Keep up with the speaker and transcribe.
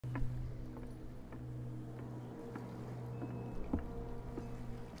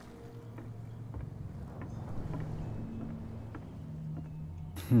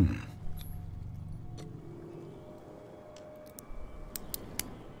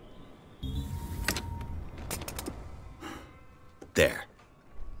There.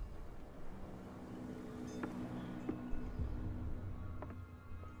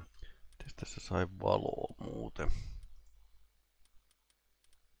 Tässä sai valoa muuten.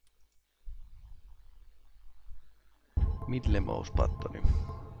 Middle mouse buttoni.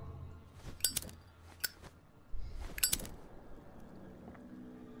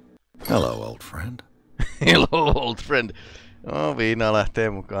 Hello, old friend. Hello, old friend. No, viina lähtee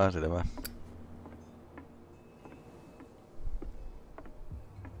mukaan selvä.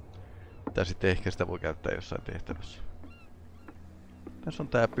 Tai sitten ehkä sitä voi käyttää jossain tehtävässä. Tässä on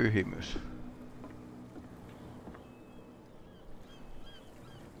tää pyhimys.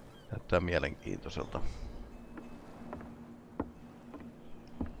 Näyttää mielenkiintoiselta.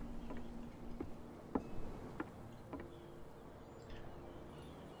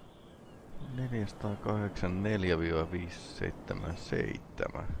 Neljästä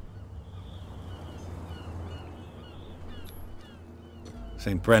 84-577.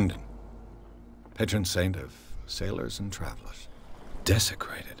 Saint Brendan, patron saint of sailors and travelers.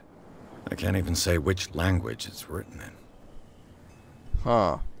 Desecrated. I can't even say which language it's written in.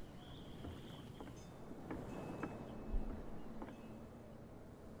 Huh.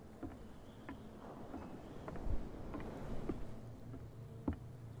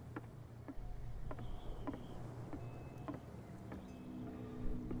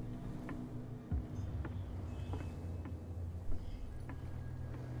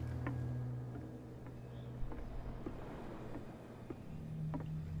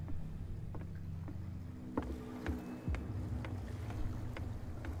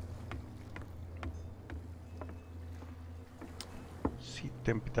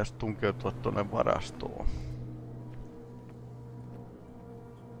 Sitten pitäisi tunkeutua tuonne varastoon.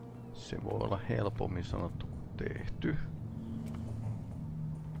 Se voi olla helpommin sanottu kuin tehty.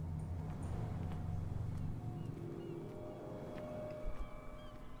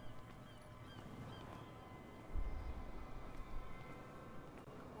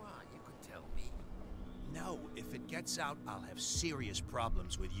 No, if it gets out, I'll have serious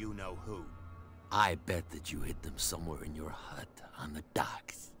problems with you-know-who. I bet that you hid them somewhere in your hut on the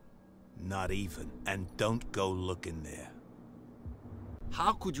docks. Not even, and don't go looking there.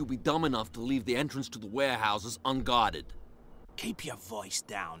 How could you be dumb enough to leave the entrance to the warehouses unguarded? Keep your voice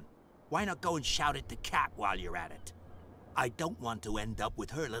down. Why not go and shout at the cat while you're at it? I don't want to end up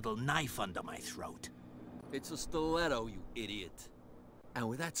with her little knife under my throat. It's a stiletto, you idiot. And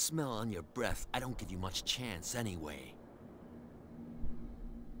with that smell on your breath, I don't give you much chance anyway.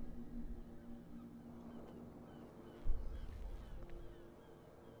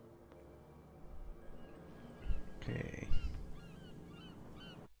 Okei.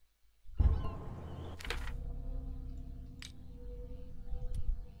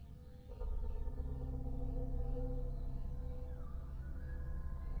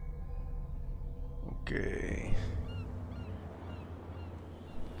 Okei.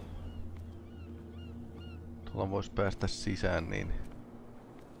 Tuolla voisi päästä sisään niin.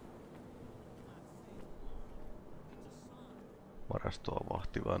 Varastoa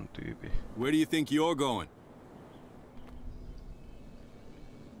vahtivan tyypin. Where do you think you're going?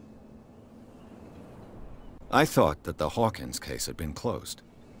 I thought that the Hawkins case had been closed.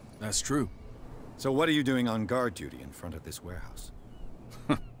 That's true. So what are you doing on guard duty in front of this warehouse?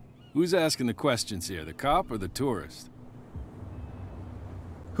 Who's asking the questions here, the cop or the tourist?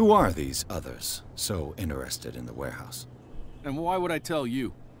 Who are these others so interested in the warehouse? And why would I tell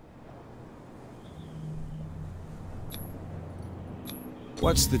you?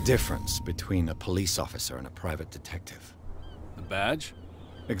 What's the difference between a police officer and a private detective? The badge?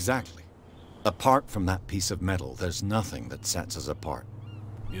 Exactly. Apart from that piece of metal, there's nothing that sets us apart.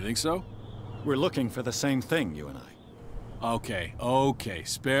 You think so? We're looking for the same thing, you and I. Okay,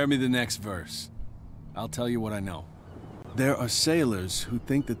 spare me the next verse. I'll tell you what I know. There are sailors who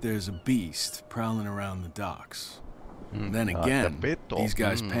think that there's a beast prowling around the docks. Then again, these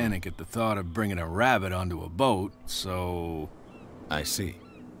guys panic at the thought of bringing a rabbit onto a boat, so... I see.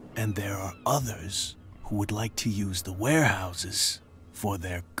 And there are others who would like to use the warehouses for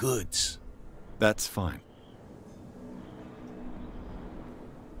their goods. That's fine.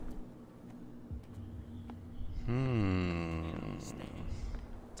 Damn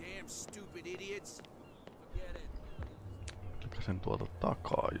stupid idiots. Sen tuolta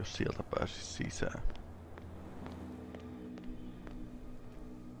takaa, jos sieltä pääsis sisään.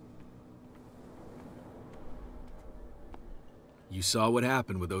 You saw what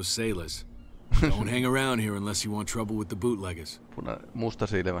happened with those sailors. Don't hang around here unless you want trouble with the bootleggers. Musta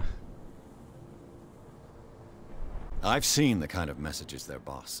silmä. I've seen the kind of messages their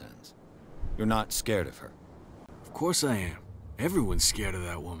boss sends. You're not scared of her. Of course I am. Everyone's scared of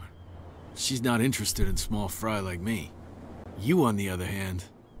that woman. She's not interested in small fry like me. You, on the other hand,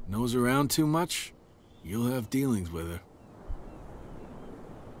 nose around too much, you'll have dealings with her.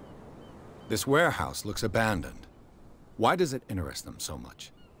 This warehouse looks abandoned. Why does it interest them so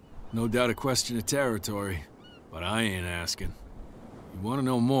much? No doubt a question of territory, but I ain't asking. You want to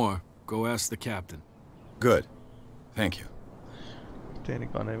know more, go ask the captain. Good. Thank you.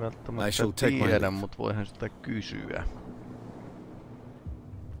 Teinikaan ei I välttämättä shall take my tiedä, leave. mutta voihan sitä kysyä.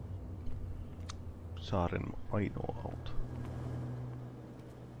 Saaren ainoa auto.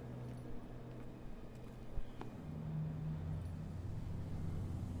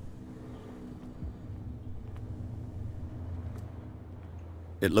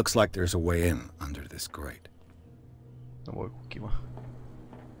 It looks like there's a way in under this grate. No voi kun kiva.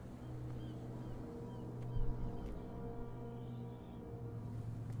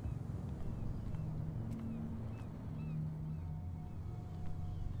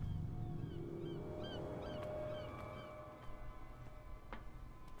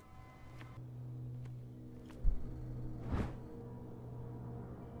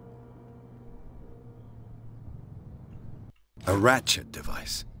 A ratchet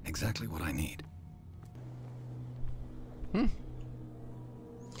device. Exactly what I need.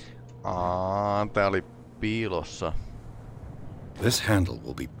 Tää oli piilossa. This handle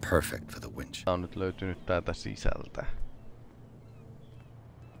will be perfect for the winch. Tää on nyt löytynyt täältä sisältä.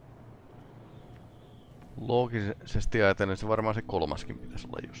 Loogisesti ajatellen se varmaan se kolmaskin pitäisi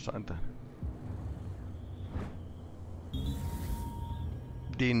olla jossain täällä.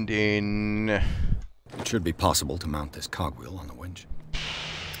 Din din. It should be possible to mount this cogwheel on the winch.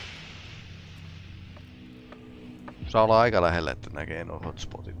 Saa olla aika lähellä, että näkee nuo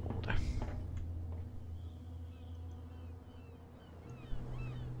hotspotit muuten.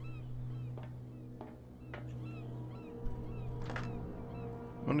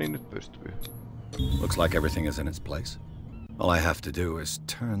 No niin, nyt pystyy. Looks like everything is in its place. All I have to do is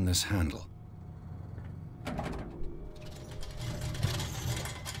turn this handle.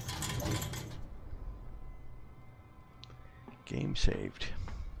 Game saved.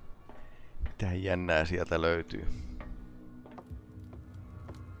 Mitä jännää sieltä löytyy?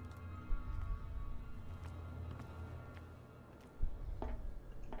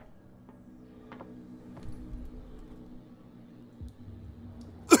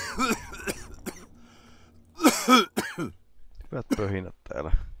 Hyvät pöhinät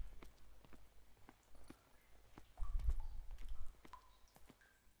täällä.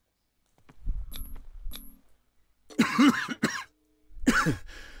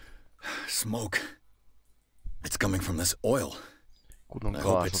 Smoke. It's coming from this oil. Kunnon I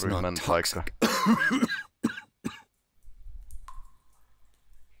hope it's not kaasuryhmän toxic. paikka.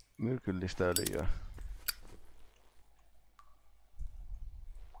 Myrkyllistä öljyä.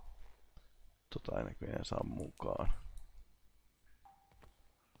 Tota ei näköjään saa mukaan.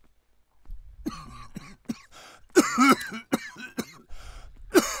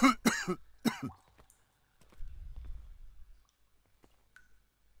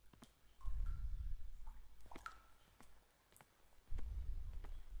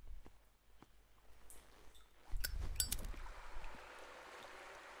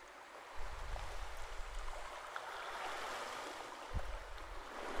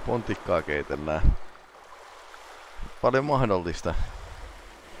 Pontikkaa keitellään. Paljon mahdollista.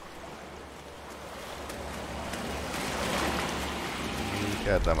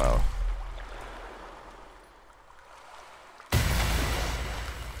 Mikä tämä on?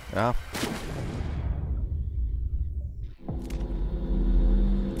 Jaha.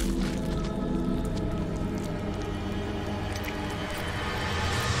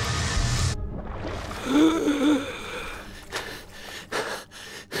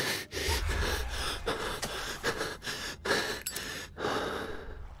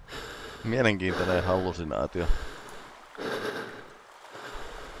 Mielenkiintoinen hallusinaatio.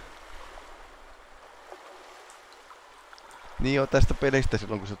 Niin joo, tästä pelistä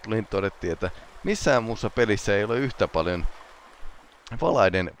silloin kun se tuli, todettiin, että missään muussa pelissä ei ole yhtä paljon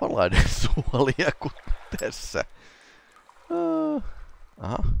valaiden suolia kuin tässä.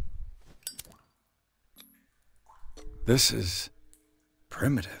 Aha. This is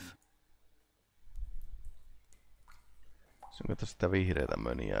primitive. Se on sitä vihreätä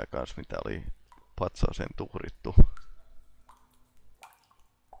mönjää kans, mitä oli patsaaseen tuhrittu.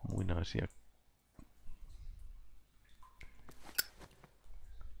 Muinaisia.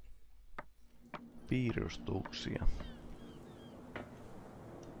 Piirustuksia.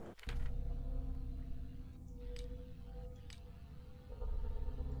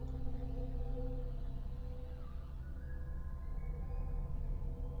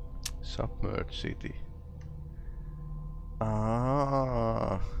 Submerged City.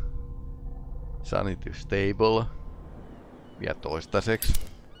 Sanity Stable. Vielä toistaiseksi.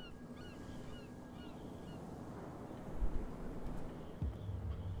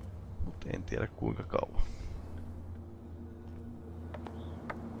 Mut en tiedä kuinka kauan.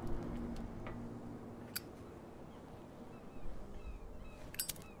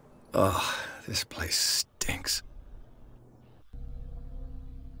 Oh, this place stinks.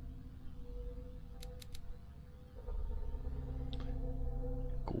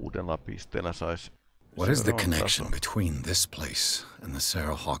 Kuudella pisteellä sais. What is the connection between this place and the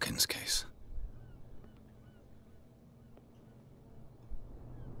Sarah Hawkins case?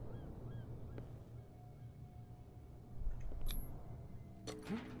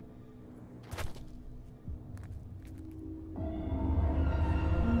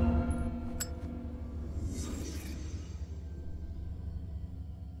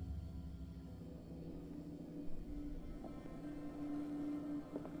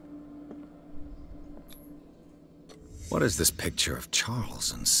 What is this picture of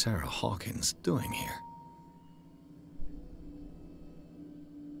Charles and Sarah Hawkins doing here?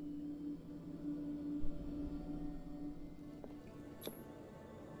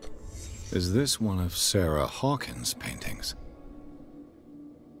 Is this one of Sarah Hawkins' paintings?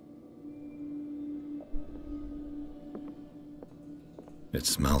 It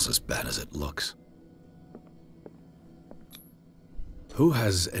smells as bad as it looks. Who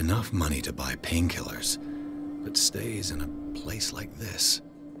has enough money to buy painkillers, but stays in a place like this?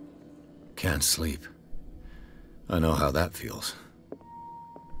 Can't sleep. I know how that feels.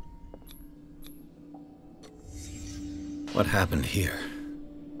 What happened here?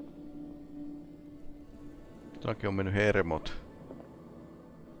 Toki on mennyt hermot.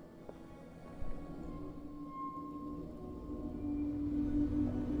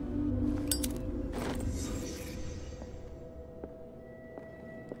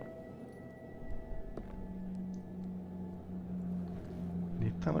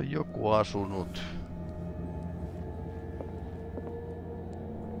 Niin täällä on joku asunut.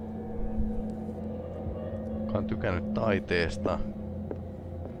 Joka on tykännyt taiteesta.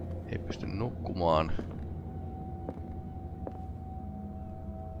 Ei pysty nukkumaan.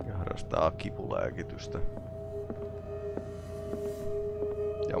 Ja harrastaa kipulääkitystä.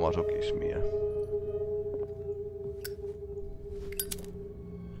 Ja masokismia.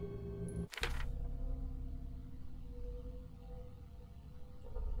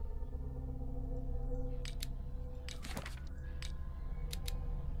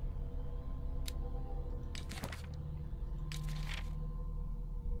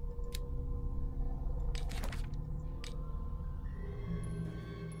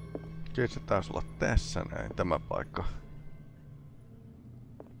 Kyllä se taisi olla tässä näin, tämä paikka.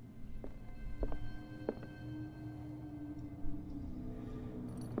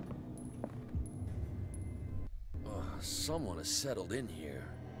 Someone has settled in here.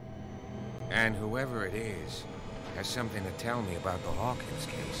 And whoever it is has something to tell me about the Hawkins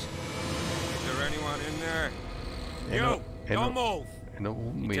case. Is there anyone in there? Don't move!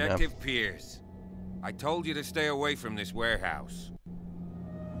 Detective Pierce, I told you to stay away from this warehouse.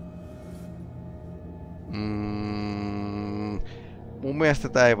 Mun mielestä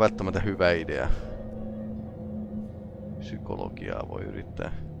tää ei välttämättä hyvä idea. Psykologiaa voi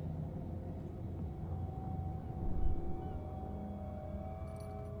yrittää.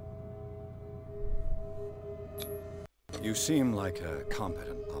 You seem like a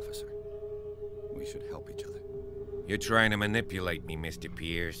competent officer. We should help each other. You're trying to manipulate me, Mr.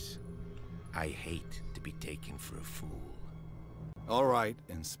 Pierce. I hate to be taken for a fool. All right,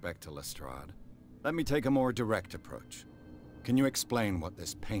 Inspector Lestrade. Let me take a more direct approach. Can you explain what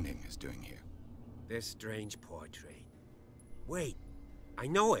this painting is doing here? This strange portrait. Wait, I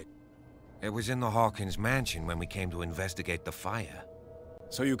know it. It was in the Hawkins mansion when we came to investigate the fire.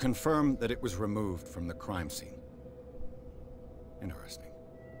 So you confirm that it was removed from the crime scene? Interesting.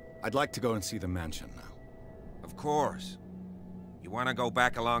 I'd like to go and see the mansion now. Of course. You want to go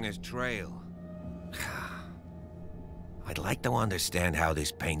back along his trail? I'd like to understand how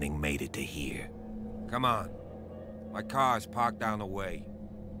this painting made it to here. Come on. My car's parked down the way.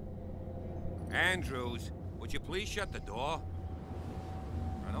 Andrews, would you please shut the door?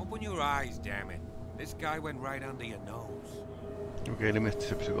 And open your eyes, damn it. This guy went right under your nose. Okei, ilmeisesti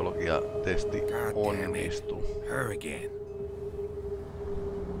se psykologia-testi onnistui. Her again.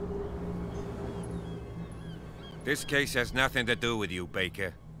 This case has nothing to do with you,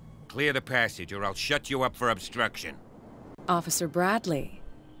 Baker. Clear the passage or I'll shut you up for obstruction. Officer Bradley,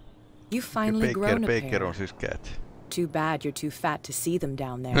 you've finally grown a pair. Baker on siis cat. Too bad you're too fat to see them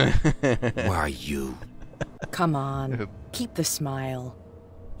down there. Why you? Come on, keep the smile.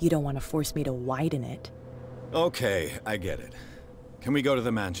 You don't want to force me to widen it. Okay, I get it. Can we go to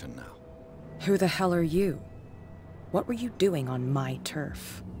the mansion now? Who the hell are you? What were you doing on my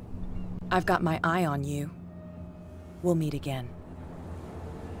turf? I've got my eye on you. We'll meet again.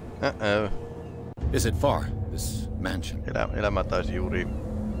 Uh-oh. Is it far, this mansion? Elämä taisi juuri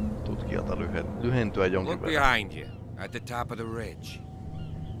tutkijalta lyhentyä jonkin Look verran. behind you, at the top of the ridge.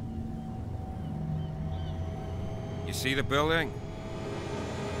 You see the building?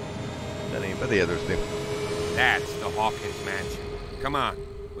 Ja niinpä tietysti. That's the Hawkins mansion. Come on,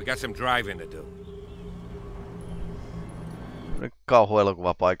 we got some driving to do.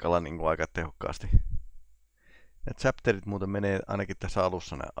 Kauhuelokuva paikalla niin kuin aika tehokkaasti. Ja chapterit muuten menee ainakin tässä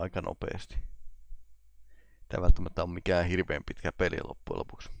alussa aika nopeasti. Tämä välttämättä on mikään hirveän pitkä peli loppujen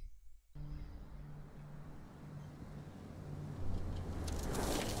lopuksi.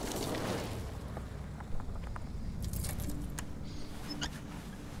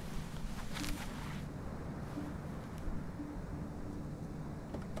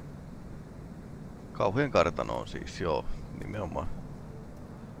 Kauhujen kartano on siis, joo, nimenomaan.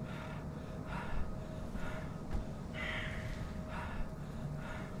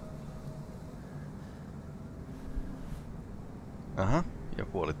 Aha,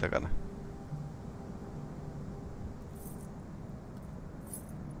 joku oli takana.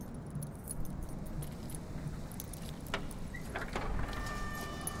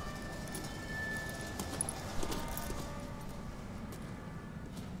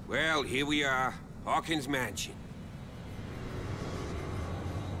 Well, here we are. Hawkins mansion.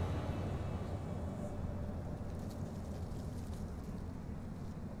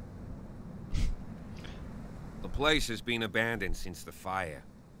 The place has been abandoned since the fire.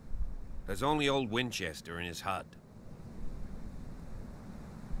 There's only old Winchester in his hut.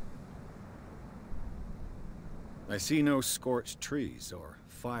 I see no scorched trees or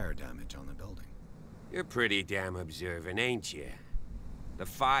fire damage on the building. You're pretty damn observant, ain't you? The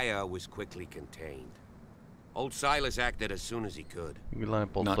fire was quickly contained. Old Silas acted as soon as he could. Not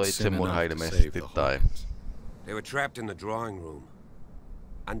soon enough to save the Hawkins. They were trapped in the drawing room.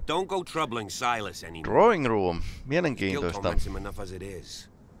 And don't go troubling Silas anymore. Drawing room. Guilt Mielenkiintoista. torments him enough as it is.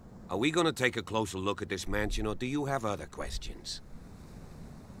 Are we gonna take a closer look at this mansion, or do you have other questions?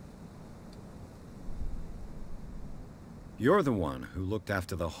 You're the one who looked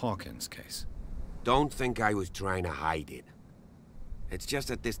after the Hawkins case. Don't think I was trying to hide it. It's just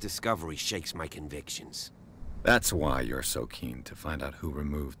that this discovery shakes my convictions. That's why you're so keen to find out who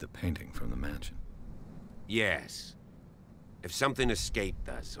removed the painting from the mansion. Yes. If something escaped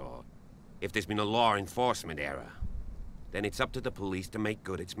us, or if there's been a law enforcement error, then it's up to the police to make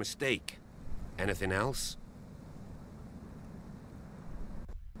good its mistake. Anything else?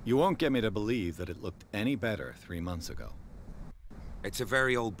 You won't get me to believe that it looked any better 3 months ago. It's a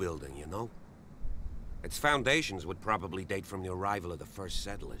very old building, you know? Its foundations would probably date from the arrival of the first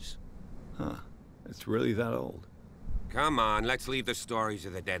settlers. Huh. It's really that old. Come on, let's leave the stories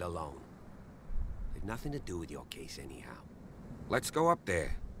of the dead alone. They've nothing to do with your case anyhow. Let's go up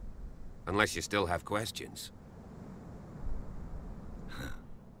there. Unless you still have questions.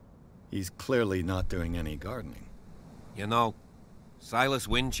 He's clearly not doing any gardening. You know, Silas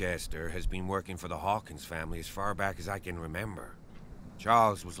Winchester has been working for the Hawkins family as far back as I can remember.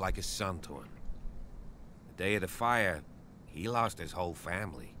 Charles was like a son to him. The day of the fire, he lost his whole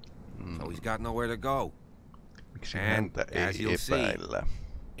family. So he's got nowhere to go. And, as you'll see,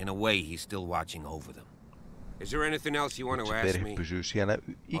 in a way, he's still watching over them. Is there anything else you want to ask me? Or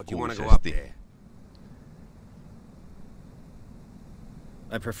do you want to go up there?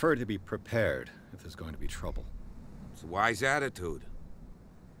 I prefer to be prepared if there's going to be trouble. It's a wise attitude.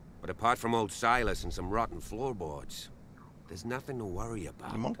 But apart from old Silas and some rotten floorboards, there's nothing to worry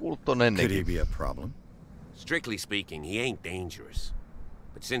about. Could he be a problem? Strictly speaking, he ain't dangerous.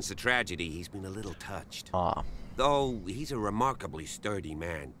 But since the tragedy, he's been a little touched. Though he's a remarkably sturdy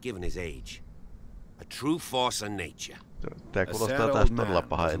man, given his age. A true force of nature.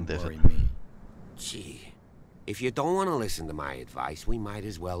 Gee, if you don't want to listen to my advice, we might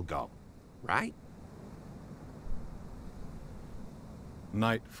as well go. Right?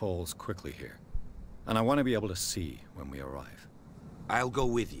 Night falls quickly here, and I want to be able to see when we arrive. I'll go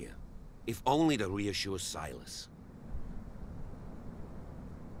with you, if only to reassure Silas.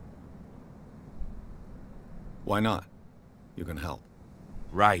 Why not? You can help.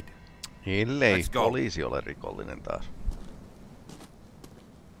 Right. Ellei poliisi ole rikollinen taas.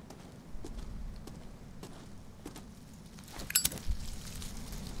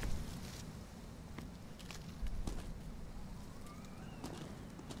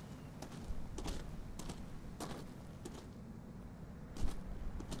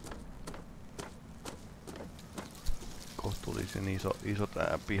 Kohtuullisen iso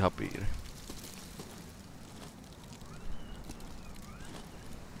tää pihapiiri.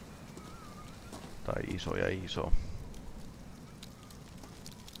 Tai iso ja iso.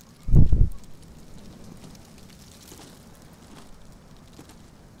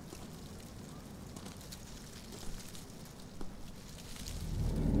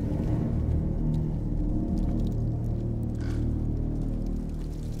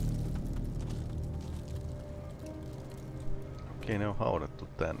 Okei, ne on haudattu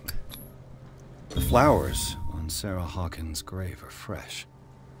tänne. The flowers on Sarah Hawkins' grave are fresh.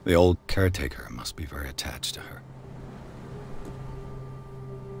 The old caretaker must be very attached to her.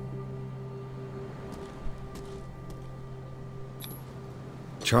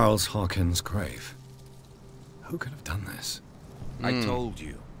 Charles Hawkins' grave. Who could have done this? I told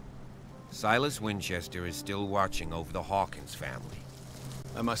you. Silas Winchester is still watching over the Hawkins family.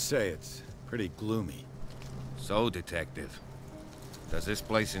 I must say, it's pretty gloomy. So, Detective, does this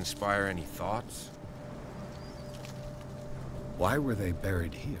place inspire any thoughts? Why were they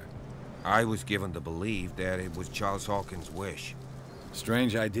buried here? I was given to believe that it was Charles Hawkins' wish.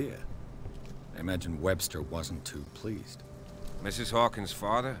 Strange idea. I imagine Webster wasn't too pleased. Mrs. Hawkins'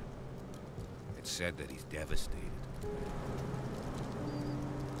 father? It's said that he's devastated.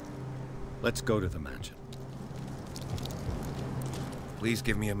 Let's go to the mansion. Please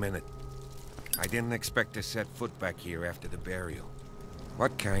give me a minute. I didn't expect to set foot back here after the burial.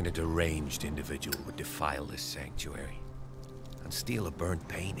 What kind of deranged individual would defile this sanctuary? And steal a burnt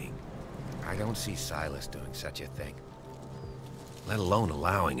painting? I don't see Silas doing such a thing. Let alone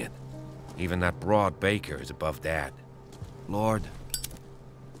allowing it. Even that broad baker is above that. Lord,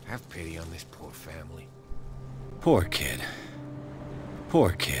 have pity on this poor family. Poor kid.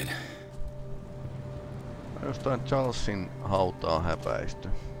 Poor kid. Jostain Charlesin hautaa häpäisty.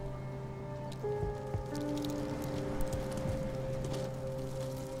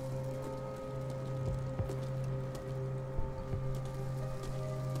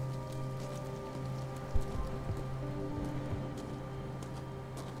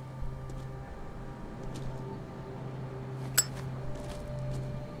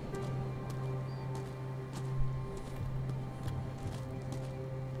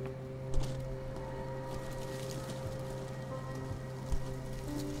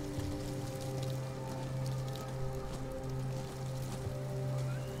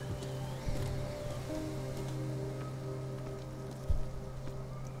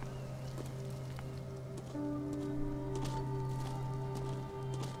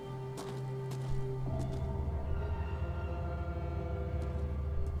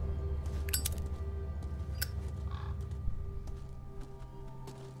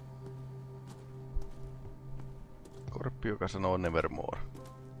 Korppi, joka sanoo nevermore.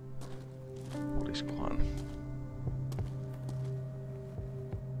 Olisikohan?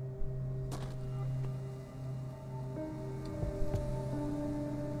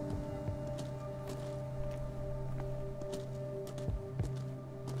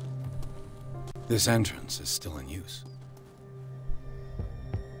 This entrance is still in use.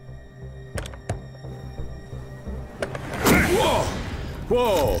 Whoa!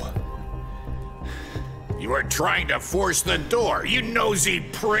 Whoa! You were trying to force the door, you nosy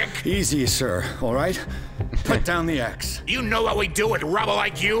prick! Easy, sir, all right? Put down the axe. You know what we do with rubble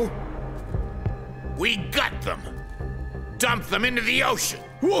like you? We gut them. Dump them into the ocean.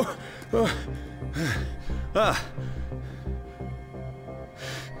 Whoa!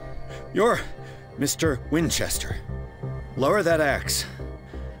 You're Mr. Winchester. Lower that axe.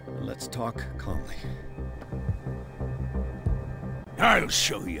 Let's talk calmly. I'll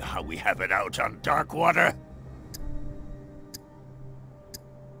show you how we have it out on Darkwater.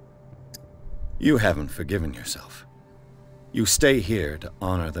 You haven't forgiven yourself. You stay here to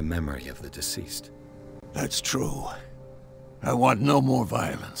honor the memory of the deceased. That's true. I want no more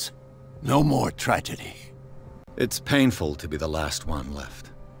violence. No more tragedy. It's painful to be the last one left.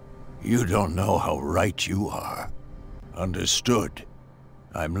 You don't know how right you are. Understood.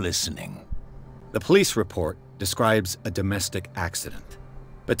 I'm listening. The police report describes a domestic accident,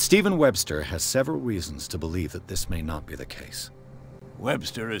 but Stephen Webster has several reasons to believe that this may not be the case.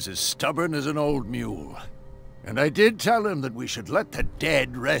 Webster is as stubborn as an old mule, and I did tell him that we should let the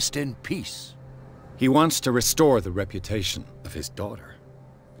dead rest in peace. He wants to restore the reputation of his daughter.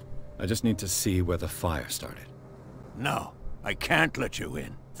 I just need to see where the fire started. No, I can't let you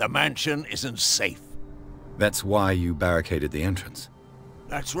in. The mansion isn't safe. That's why you barricaded the entrance.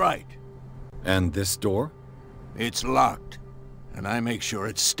 That's right. And this door? It's locked, and I make sure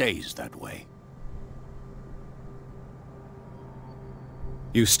it stays that way.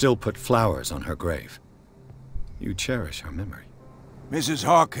 You still put flowers on her grave. You cherish her memory. Mrs.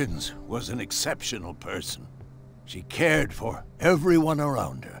 Hawkins was an exceptional person. She cared for everyone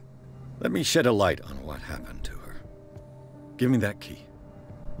around her. Let me shed a light on what happened to her. Give me that key.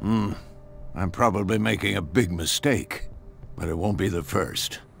 I'm probably making a big mistake, but it won't be the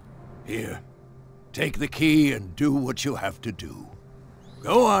first. Here, take the key and do what you have to do.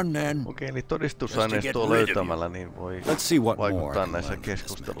 Go on then. Okei, eli todistusaineistoa löytämällä niin voi vaikuttaa näissä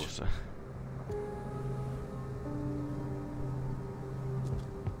keskusteluissa.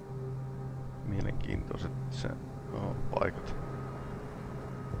 Mielenkiintoiset paikat.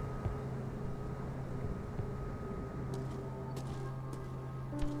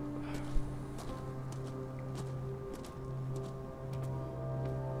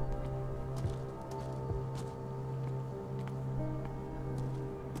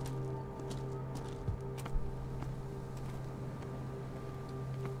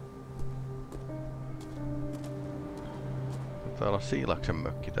 Taitaa olla Siilaksen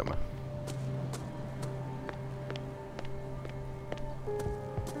mökki tämä.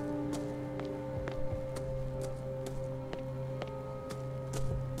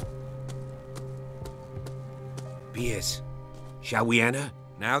 Pierce, shall we enter?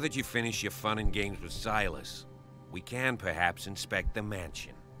 Now that you finish your fun and games with Silas, we can perhaps inspect the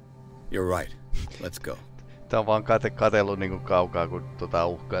mansion. You're right. Let's go. Tää on vaan katsellut niinku kaukaa, kun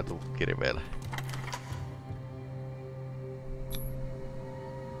uhkailtu kirveellä.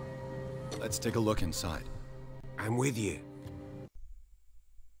 Let's take a look inside. I'm with you.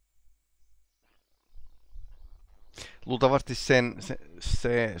 Luultavasti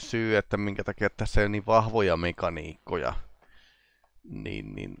se syy, että minkä takia tässä ei ole niin vahvoja mekaniikkoja,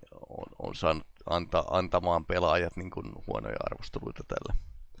 niin on saanut antamaan pelaajat niin kuin huonoja arvosteluita tällä.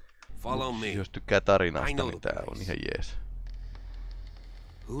 Follow me. Jos tykkää tarinasta, niin tää on ihan jees.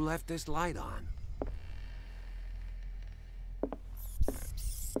 Who left this light on?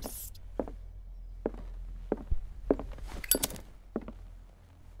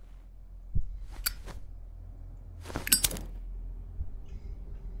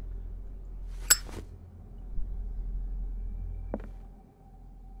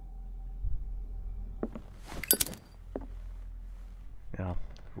 Ja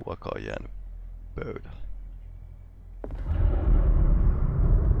ruoka on jäänyt pöydälle.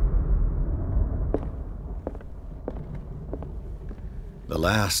 The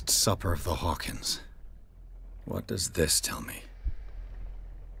Last Supper of the Hawkins. What does this tell me?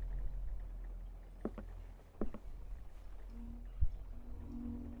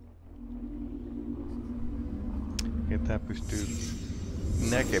 Tää pystyy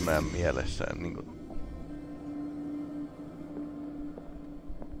näkemään mielessään niin kuin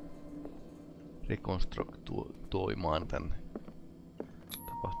rekonstruktoimaan tän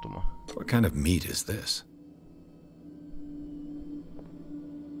tapahtuman. What kind of meat is this?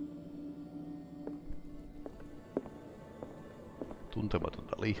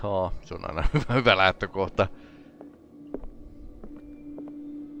 Tuntematonta lihaa, se on aina hyvä lähtökohta.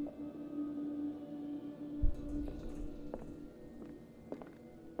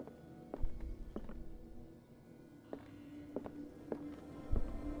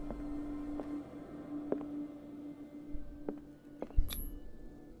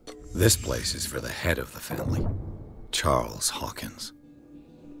 This place is for the head of the family, Charles Hawkins.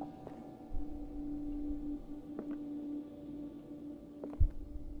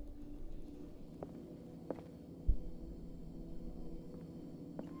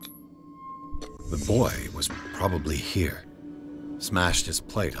 The boy was probably here, smashed his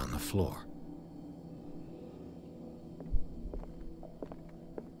plate on the floor.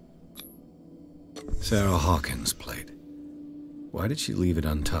 Sarah Hawkins' plate. Why did she leave it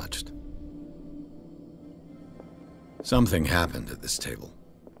untouched? Something happened at this table.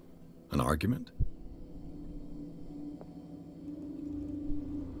 An argument?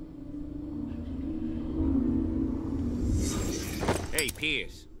 Hey,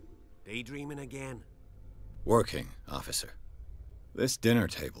 Pierce. Daydreaming again? Working, officer. This dinner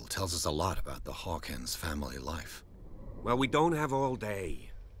table tells us a lot about the Hawkins family life. Well, we don't have all day.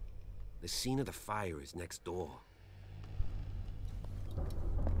 The scene of the fire is next door.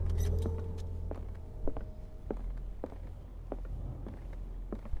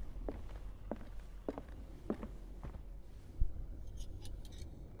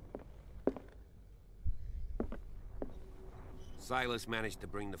 Silas managed to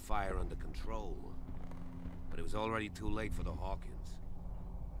bring the fire under control, but it was already too late for the Hawkins.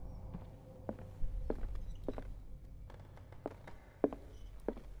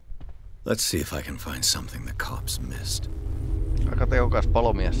 Let's see if I can find something the cops missed. Aika tehokas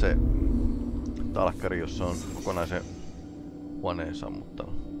palomies se talkkari, jossa on kokonaisen huoneen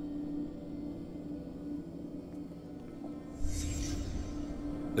sammuttanut.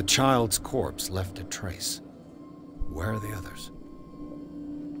 The child's corpse left a trace. Where are the others?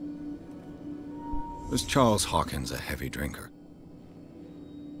 Was Charles Hawkins a heavy drinker?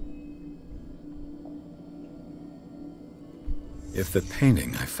 If the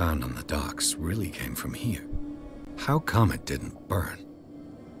painting I found on the docks really came from here, how come it didn't burn?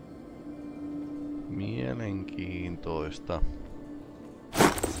 Mielenkiintoista.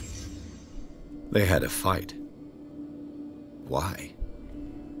 They had a fight. Why?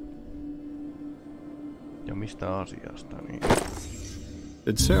 Ja mistä asiasta niin?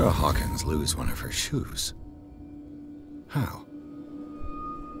 Did Sarah Hawkins lose one of her shoes? How?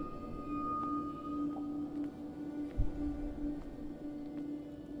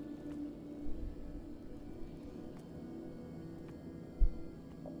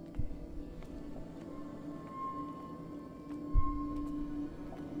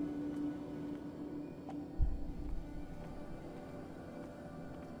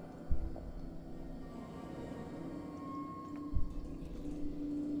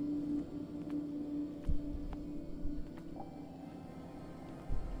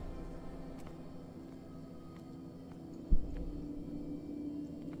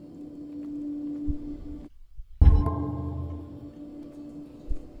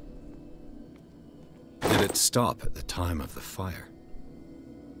 Did it stop at the time of the fire?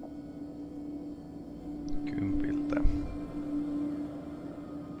 Kympiltä.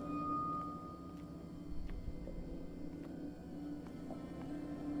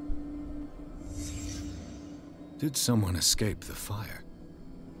 Did someone escape the fire?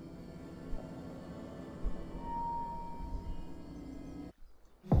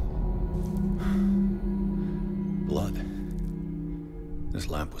 Blood. This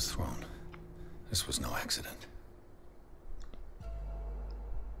lamp was thrown. This was no accident.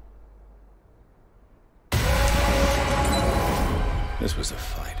 This was a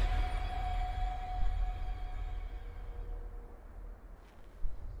fight.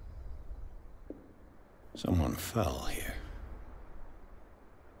 Someone fell here.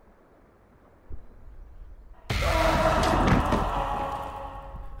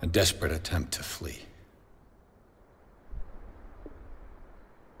 A desperate attempt to flee.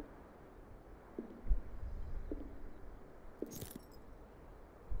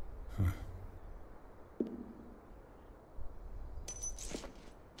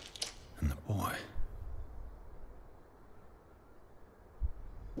 And the boy.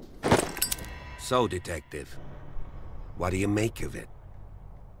 So, Detective, what do you make of it?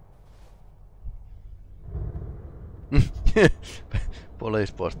 Police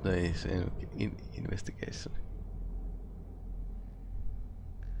post investigation.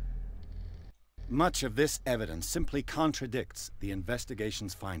 Much of this evidence simply contradicts the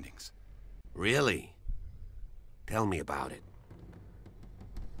investigation's findings. Really? Tell me about it.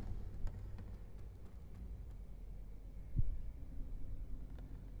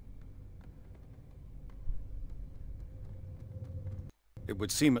 It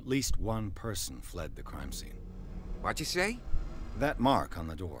would seem at least one person fled the crime scene. What'd you say? That mark on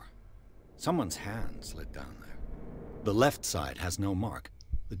the door. Someone's hand slid down there. The left side has no mark.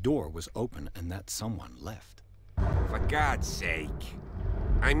 The door was open and that someone left. For God's sake.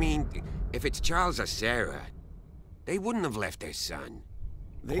 I mean, if it's Charles or Sarah, they wouldn't have left their son.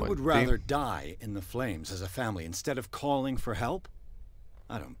 They would rather die in the flames as a family instead of calling for help?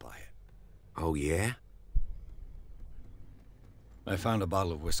 I don't buy it. Oh, yeah? I found a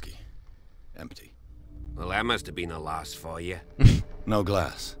bottle of whiskey. Empty. Well, that must have been a loss for you. No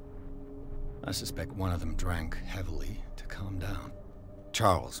glass. I suspect one of them drank heavily to calm down.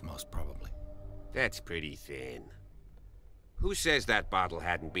 Charles, most probably. That's pretty thin. Who says that bottle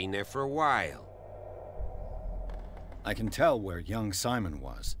hadn't been there for a while? I can tell where young Simon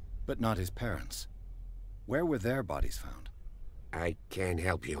was, but not his parents. Where were their bodies found? I can't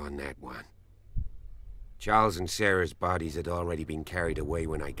help you on that one. Charles and Sarah's bodies had already been carried away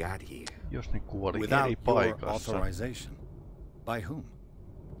when I got here. Jos ne kuoli Without eri your paikassa. authorization. By whom?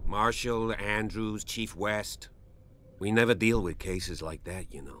 Marshall, Andrews, Chief West. We never deal with cases like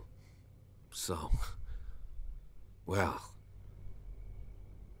that, you know. So... well...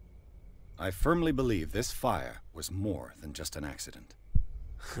 I firmly believe this fire was more than just an accident.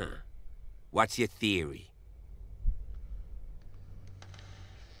 Huh. What's your theory?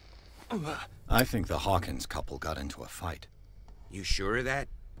 I think the Hawkins couple got into a fight. You sure of that?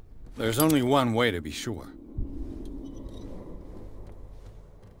 There's only one way to be sure.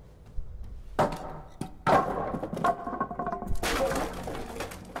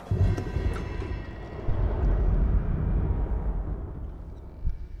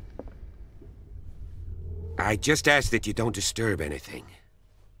 I just ask that you don't disturb anything.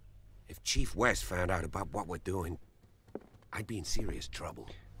 If Chief West found out about what we're doing, I'd be in serious trouble.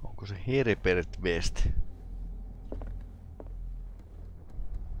 Onko se Herbert West?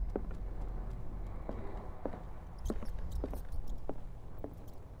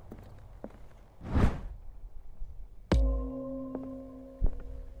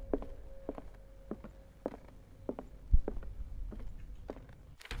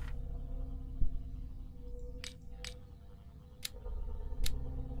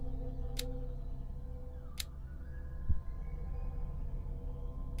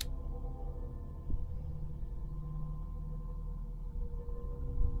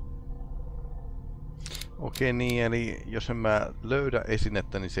 Okei, niin, eli jos en mä löydä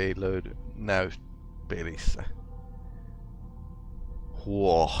esinettä, niin se ei näy pelissä.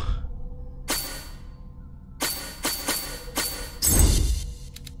 Huo.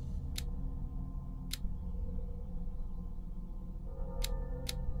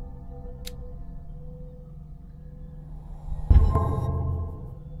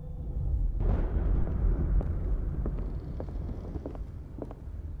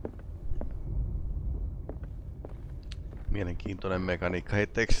 Mielenkiintoinen mekaniikka.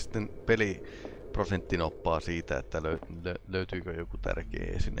 Heittäekö sitten peli prosenttinoppaa siitä, että löytyykö joku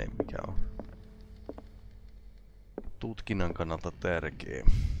tärkeä esine, mikä on tutkinnan kannalta tärkeä?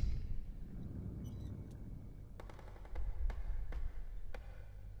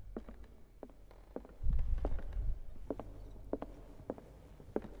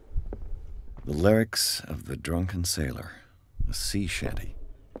 The lyrics of the drunken sailor, a sea shanty.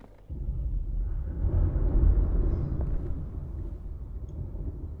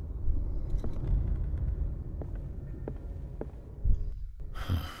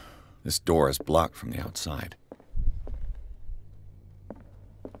 This door is blocked from the outside.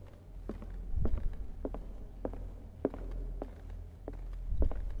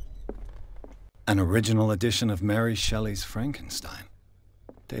 An original edition of Mary Shelley's Frankenstein,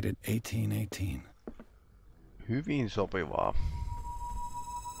 dated 1818. Hyvin sopivaa.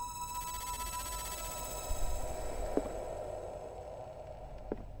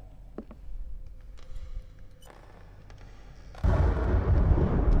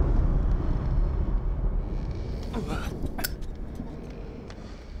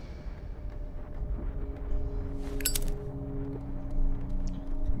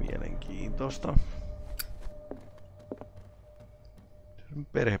 Mielenkiintoista.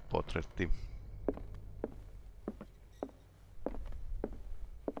 Perhepotretti.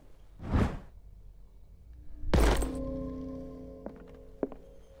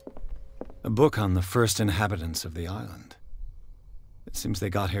 A book on the first inhabitants of the island. It seems they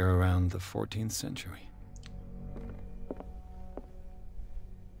got here around the 14th century.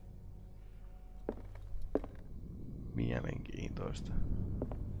 Mielenkiintoista.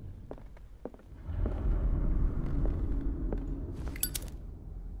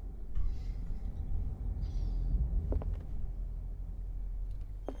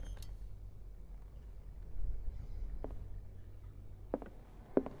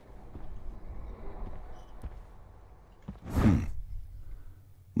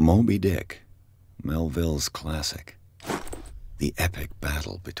 Moby Dick, Melville's classic. The epic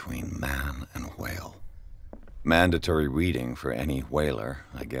battle between man and whale. Mandatory reading for any whaler,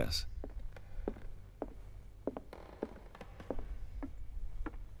 I guess.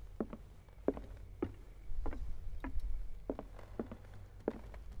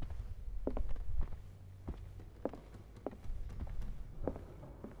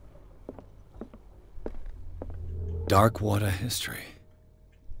 Darkwater history.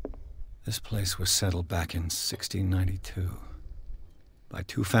 This place was settled back in 1692 by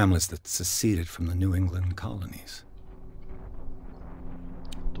two families that seceded from the New England colonies.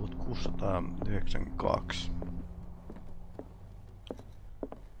 1692.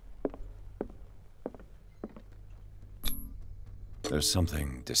 There's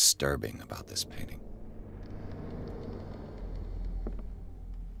something disturbing about this painting.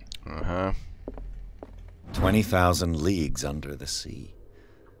 20,000 leagues under the sea.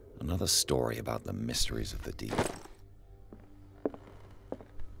 Another story about the mysteries of the deep.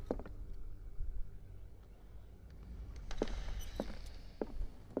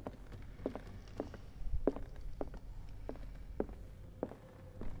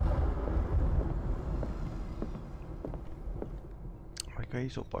 Aika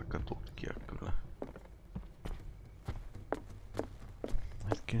iso paikka tutkia kyllä.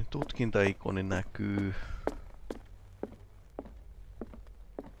 Hetkinen, tutkintaikoni näkyy.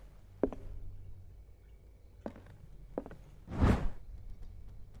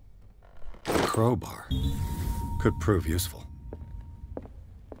 Crowbar could prove useful.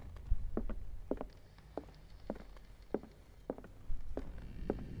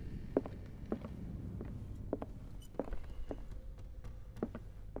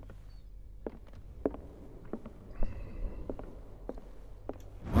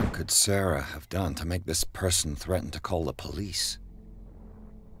 What could Sarah have done to make this person threaten to call the police?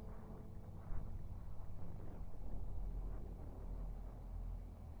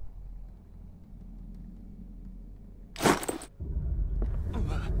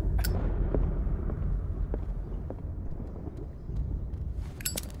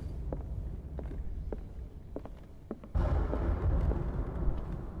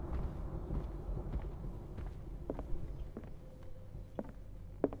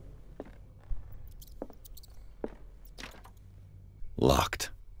 Locked.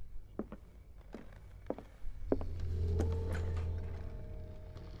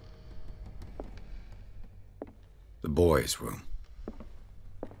 The boys' room.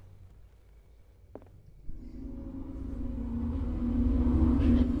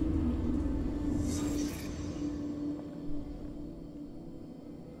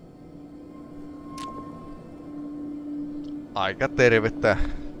 Aika tervettä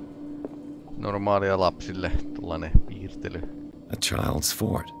normaalia lapsille tuollainen piirtely. A child's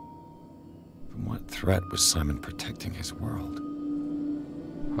fort. From what threat was Simon protecting his world?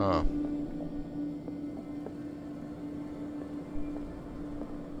 Huh.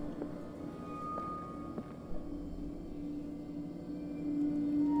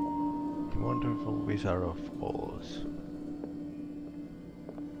 Wonderful Wizard of Oz.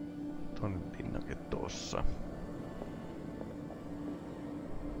 Toinen linnake tossa.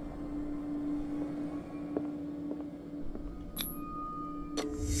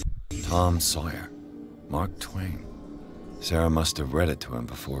 Tom Sawyer. Mark Twain. Sarah must have read it to him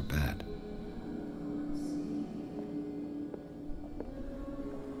before bed.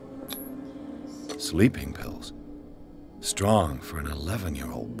 Sleeping pills. Strong for an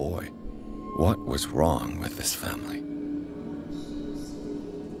 11-year-old boy. What was wrong with this family?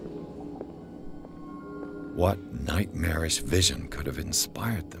 What nightmarish vision could have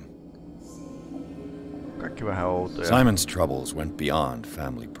inspired them? Simon's troubles went beyond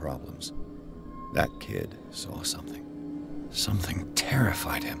family problems. That kid saw something. Something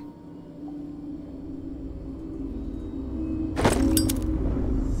terrified him.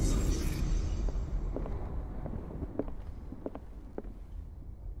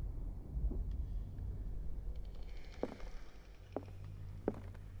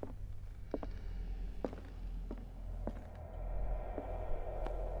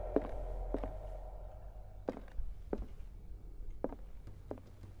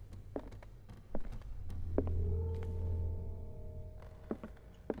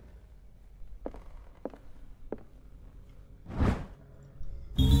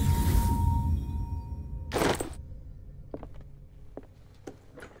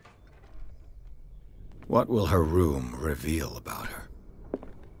 What will her room reveal about her?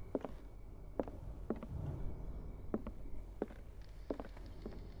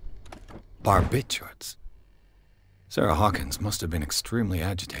 Barbiturates. Sarah Hawkins must have been extremely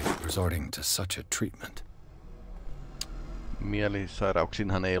agitated resorting to such a treatment.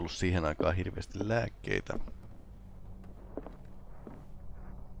 Mielisairauksinhan ei ollut siihen aikaan hirveästi lääkkeitä.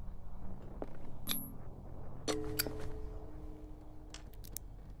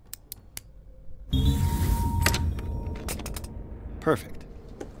 Perfect.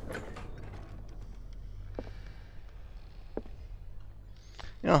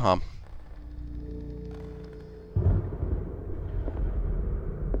 Jaha.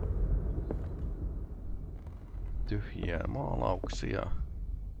 Tyhjiä maalauksia.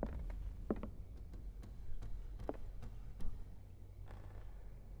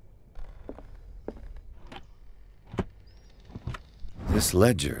 This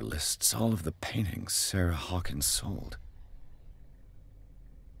ledger lists all of the paintings Sarah Hawkins sold.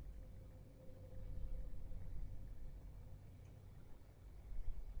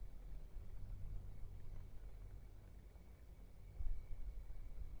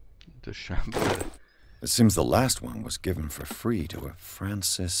 It seems the last one was given for free to a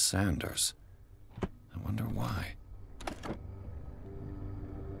Francis Sanders. I wonder why.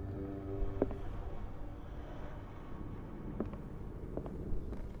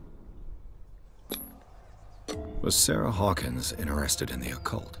 Was Sarah Hawkins interested in the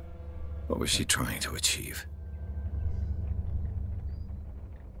occult? What was she trying to achieve?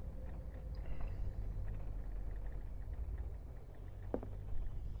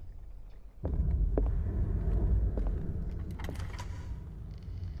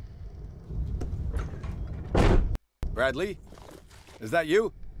 Bradley? Is that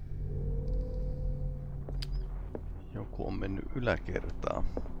you? Joku on mennyt yläkertaan.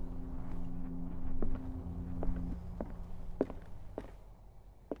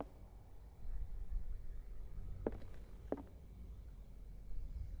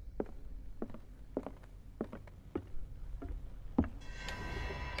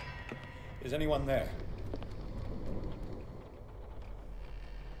 Is anyone there?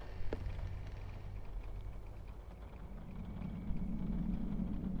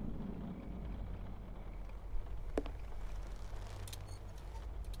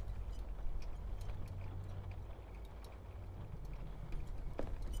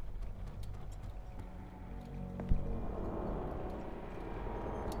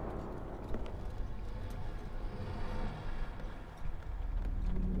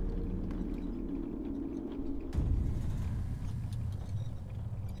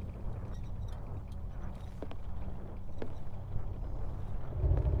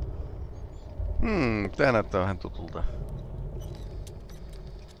 Tää näyttää vähän tutulta.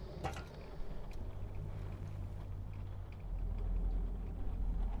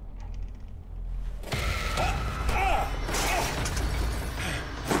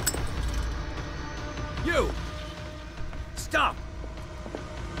 You! Stop!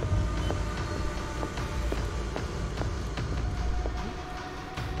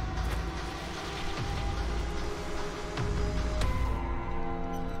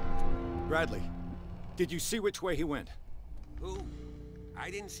 Bradley, did you see which way he went? Who?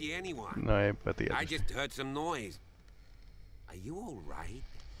 I didn't see anyone. No eipä I just heard some noise. Are you all right?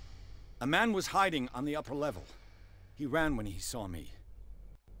 A man was hiding on the upper level. He ran when he saw me.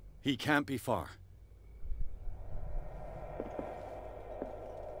 He can't be far.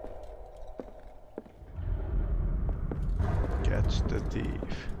 Catch the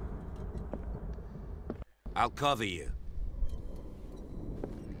thief. I'll cover you.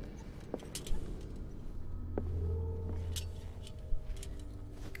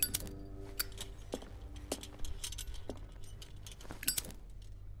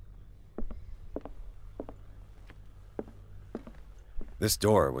 This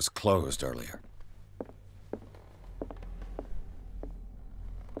door was closed earlier.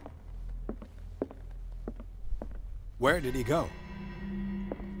 Where did he go?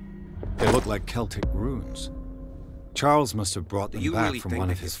 They look like Celtic runes. Charles must have brought them You back really from think one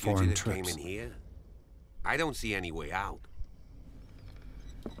that of his this foreign fugitive came trips. in here? I don't see any way out.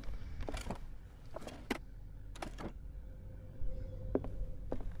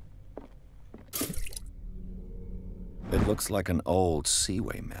 It looks like an old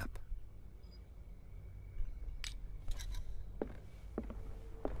seaway map.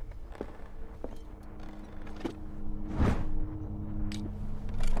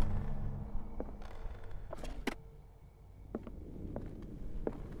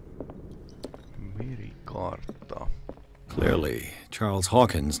 Merikartta. Clearly, Charles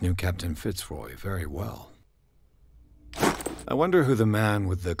Hawkins knew Captain Fitzroy very well. I wonder who the man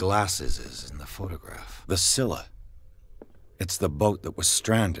with the glasses is in the photograph. The Scylla. It's the boat that was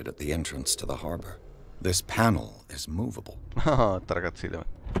stranded at the entrance to the harbor. This panel is movable. Tarkat silmät.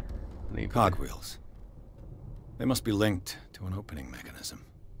 Cogwheels. They must be linked to an opening mechanism.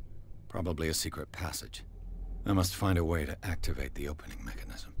 Probably a secret passage. I must find a way to activate the opening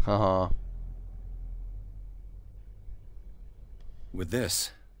mechanism. With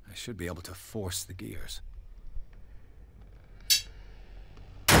this, I should be able to force the gears.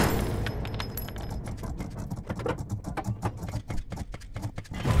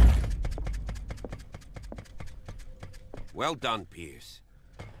 Well done, Pierce.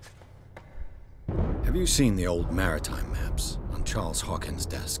 Have you seen the old maritime maps on Charles Hawkins'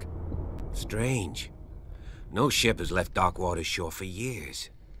 desk? Strange. No ship has left Darkwater shore for years.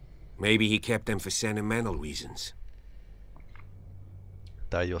 Maybe he kept them for sentimental reasons.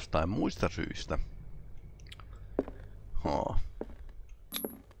 Tai jostain muista syistä.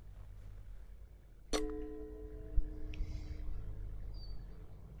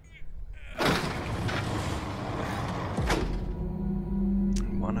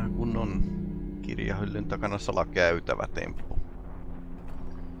 Vanha kunnon kirjahyllyn takana salakäytävä temppu.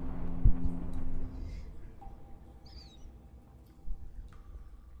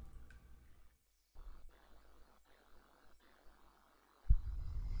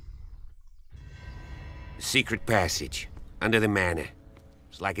 A secret passage, under the manor.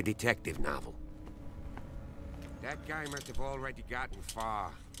 It's like a detective novel. That guy must have already gotten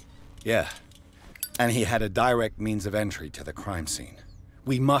far. Yeah. And he had a direct means of entry to the crime scene.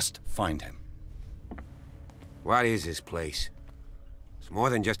 We must find him. What is this place? It's more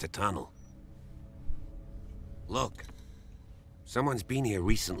than just a tunnel. Look. Someone's been here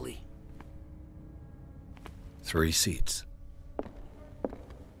recently. 3 seats.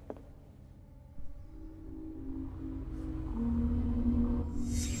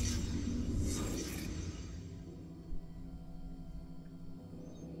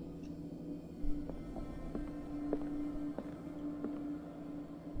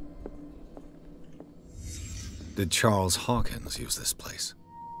 Did Charles Hawkins use this place?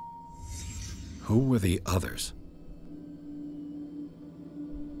 Who were the others?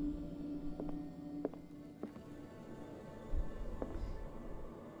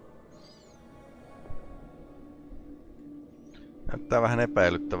 Näyttää vähän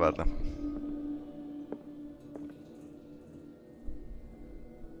epäilyttävältä.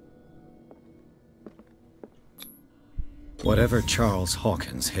 Whatever Charles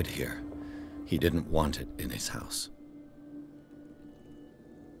Hawkins hid here, he didn't want it in his house.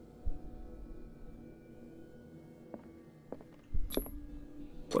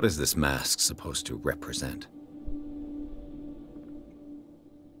 What is this mask supposed to represent?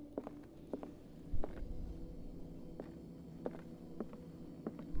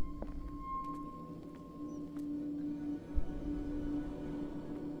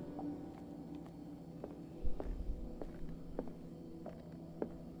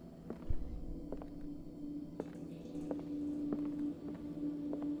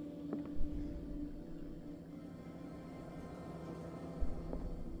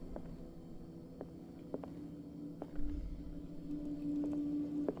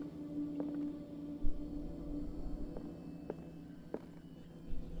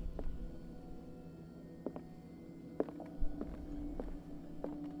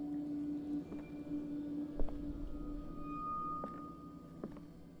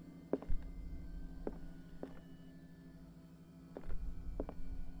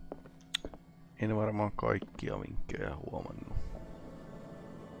 En varmaan kaikkia vinkkejä huomannut.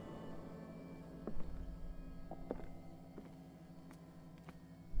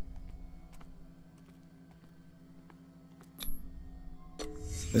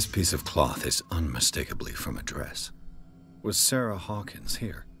 This piece of cloth is unmistakably from a dress. Was Sarah Hawkins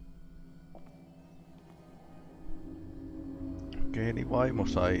here? Okei, eli vaimo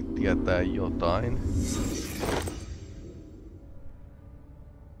sai tietää jotain.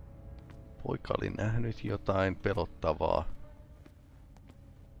 Poika oli nähnyt jotain pelottavaa.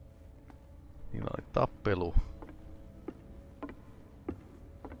 Niillä oli tappelu.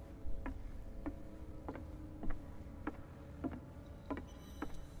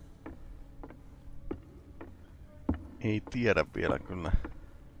 Ei tiedä vielä kyllä.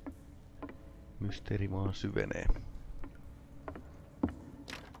 Mysteeri vaan syvenee.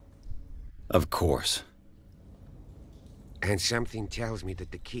 Of course. And something tells me that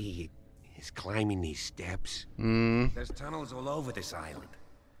the key is climbing these steps. There's tunnels all over this island.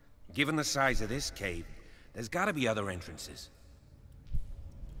 Given the size of this cave, there's gotta be other entrances.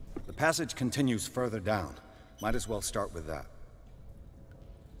 The passage continues further down. Might as well start with that.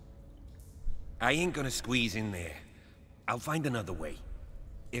 I ain't gonna squeeze in there. I'll find another way.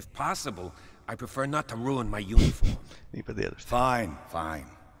 If possible, I prefer not to ruin my uniform. Fine, fine.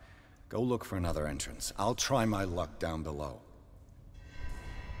 Go look for another entrance. I'll try my luck down below.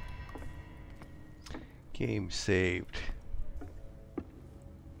 Game saved.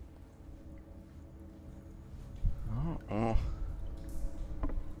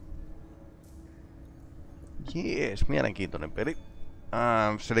 Jees, mielenkiintoinen peli.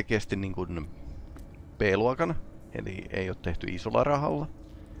 Selkeästi niin kuin B-luokan, eli ei ole tehty isolla rahalla.